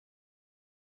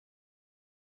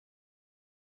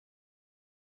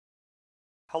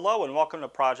Hello and welcome to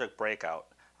Project Breakout.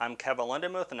 I'm Kevin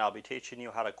Lindenmuth and I'll be teaching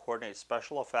you how to coordinate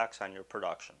special effects on your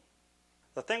production.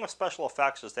 The thing with special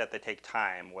effects is that they take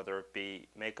time, whether it be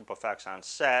makeup effects on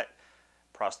set,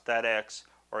 prosthetics,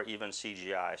 or even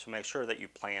CGI, so make sure that you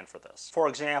plan for this. For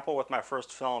example, with my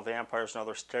first film, Vampires and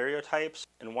Other Stereotypes,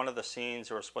 in one of the scenes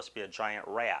there was supposed to be a giant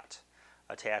rat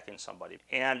attacking somebody.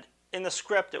 And in the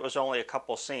script it was only a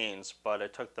couple scenes, but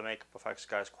it took the makeup effects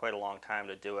guys quite a long time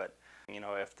to do it.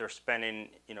 If they're spending,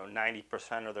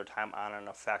 90% of their time on an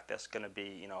effect that's going to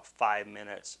be, 5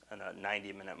 minutes in a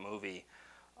 90-minute movie,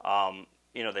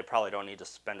 they probably don't need to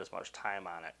spend as much time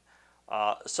on it.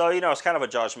 So, it's kind of a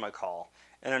judgment call.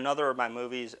 In another of my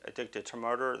movies, Addicted to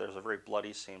Murder, there's a very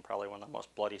bloody scene, probably one of the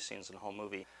most bloody scenes in the whole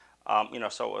movie.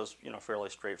 So it was, fairly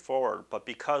straightforward. But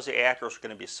because the actors were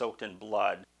going to be soaked in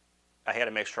blood, I had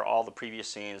to make sure all the previous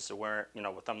scenes,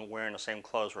 with them wearing the same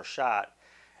clothes, were shot.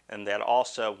 And that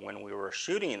also, when we were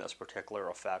shooting this particular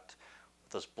effect,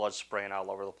 with this blood spraying all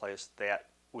over the place, that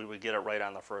we would get it right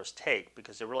on the first take,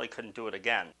 because they really couldn't do it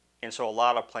again. And so a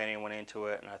lot of planning went into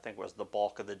it, and I think it was the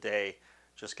bulk of the day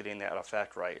just getting that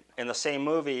effect right. In the same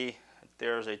movie,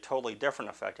 there's a totally different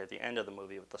effect at the end of the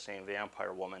movie with the same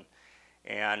vampire woman.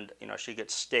 And, she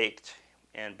gets staked,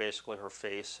 and basically her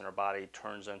face and her body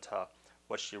turns into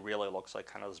what she really looks like,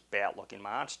 kind of this bat-looking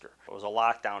monster. It was a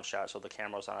lockdown shot, so the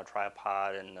camera was on a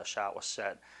tripod and the shot was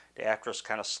set. The actress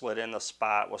kind of slid in the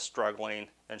spot, was struggling,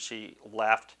 and she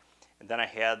left. And then I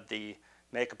had the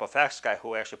makeup effects guy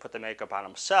who actually put the makeup on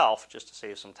himself just to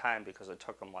save some time, because it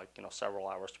took him several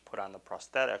hours to put on the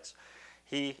prosthetics.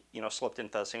 He slipped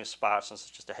into the same spot, since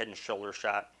it's just a head and shoulder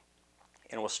shot,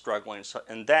 and was struggling.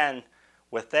 And then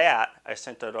with that, I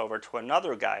sent it over to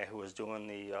another guy who was doing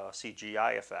the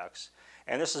CGI effects.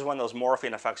 And this is when those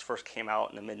morphine effects first came out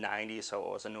in the mid-90s, so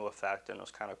it was a new effect and it was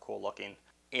kind of cool looking.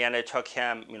 And it took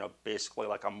him, basically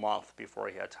like a month before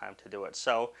he had time to do it.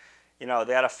 So,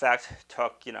 that effect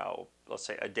took, let's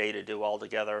say a day to do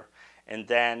altogether. And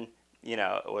then,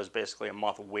 it was basically a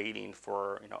month waiting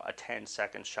for, a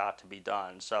 10-second shot to be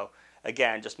done. So,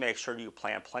 again, just make sure you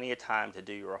plan plenty of time to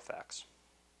do your effects.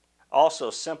 Also,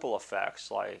 simple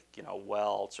effects like,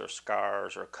 welts or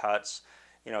scars or cuts,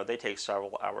 they take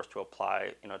several hours to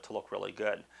apply, to look really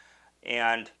good.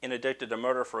 And in Addicted to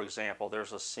Murder, for example,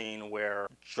 there's a scene where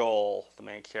Joel, the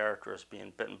main character, is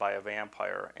being bitten by a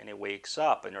vampire, and he wakes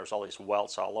up and there's all these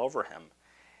welts all over him.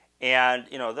 And,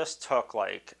 this took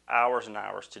like hours and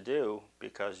hours to do,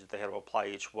 because they had to apply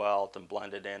each welt and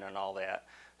blend it in and all that.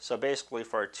 So basically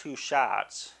for 2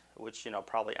 shots, which,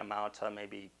 probably amount to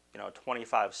maybe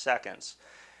 25 seconds,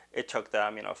 it took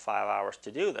them 5 hours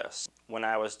to do this. When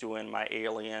I was doing my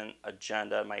Alien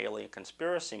Agenda, my Alien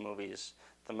Conspiracy movies,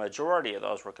 the majority of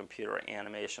those were computer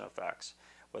animation effects,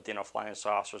 with flying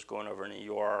saucers going over New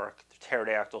York,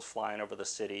 pterodactyls flying over the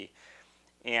city.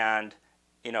 And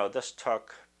this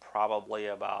took probably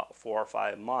about 4 or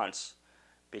 5 months,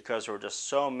 because there were just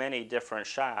so many different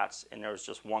shots and there was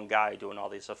just one guy doing all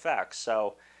these effects.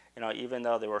 So even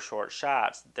though they were short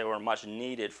shots, they were much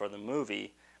needed for the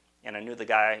movie, and I knew the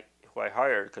guy who I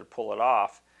hired could pull it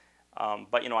off.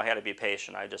 But I had to be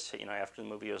patient. I just, after the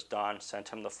movie was done, sent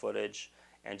him the footage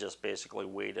and just basically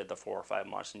waited the 4 or 5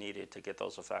 months needed to get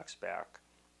those effects back.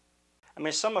 I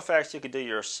mean, some effects you could do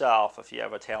yourself if you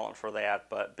have a talent for that,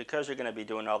 but because you're going to be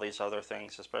doing all these other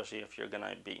things, especially if you're going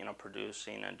to be,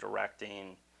 producing and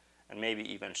directing and maybe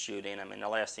even shooting, I mean, the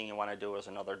last thing you want to do is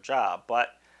another job.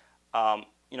 But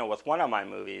with one of my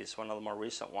movies, one of the more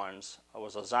recent ones, it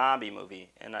was a zombie movie,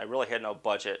 and I really had no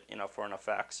budget, for an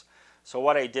effects. So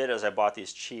what I did is I bought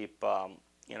these cheap,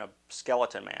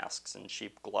 skeleton masks and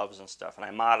cheap gloves and stuff, and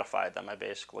I modified them. I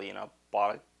basically,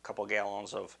 bought a couple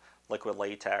gallons of liquid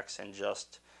latex and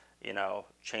just,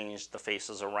 changed the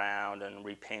faces around and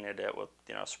repainted it with,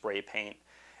 spray paint.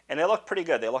 And they looked pretty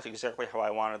good. They looked exactly how I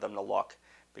wanted them to look,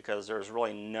 because there's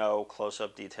really no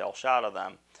close-up detail shot of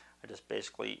them. I just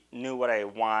basically knew what I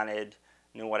wanted,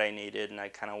 knew what I needed, and I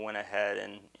kind of went ahead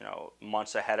and,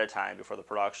 months ahead of time before the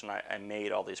production, I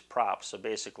made all these props. So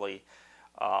basically,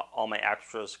 all my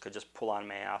extras could just pull on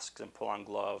masks and pull on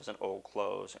gloves and old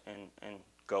clothes and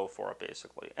go for it,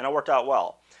 basically. And it worked out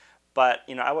well. But,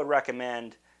 I would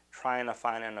recommend trying to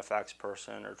find an effects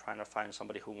person or trying to find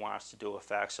somebody who wants to do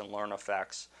effects and learn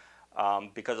effects,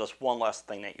 because it's one less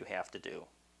thing that you have to do.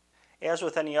 As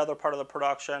with any other part of the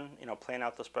production, plan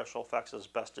out the special effects as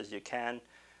best as you can.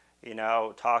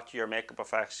 Talk to your makeup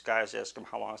effects guys, ask them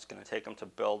how long it's going to take them to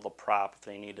build the prop, if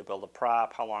they need to build a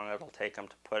prop, how long it'll take them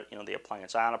to put, the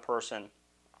appliance on a person.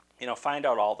 Find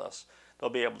out all this. They'll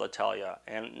be able to tell you.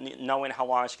 And knowing how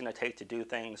long it's going to take to do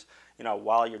things,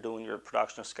 while you're doing your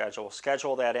production schedule,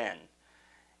 schedule that in.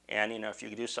 And if you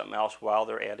could do something else while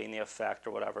they're adding the effect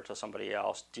or whatever to somebody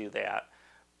else, do that.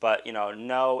 But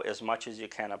know as much as you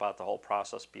can about the whole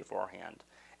process beforehand.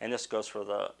 And this goes for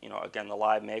the again, the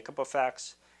live makeup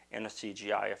effects and the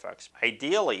CGI effects.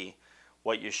 Ideally,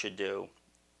 what you should do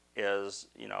is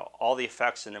all the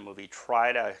effects in the movie,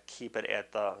 try to keep it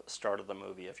at the start of the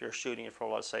movie. If you're shooting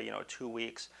for, let's say, 2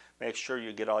 weeks, make sure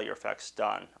you get all your effects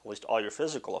done, at least all your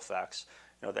physical effects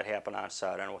that happen on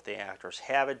set and with the actors.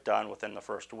 Have it done within the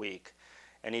first week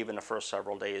and even the first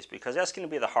several days, because that's going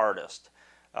to be the hardest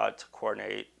to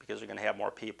coordinate, because you're going to have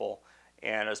more people,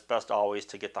 and it's best always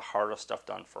to get the hardest stuff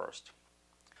done first.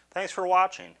 Thanks for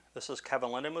watching. This is Kevin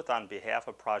Lindenmuth on behalf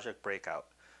of Project Breakout.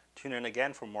 Tune in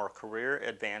again for more career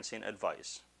advancing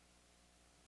advice.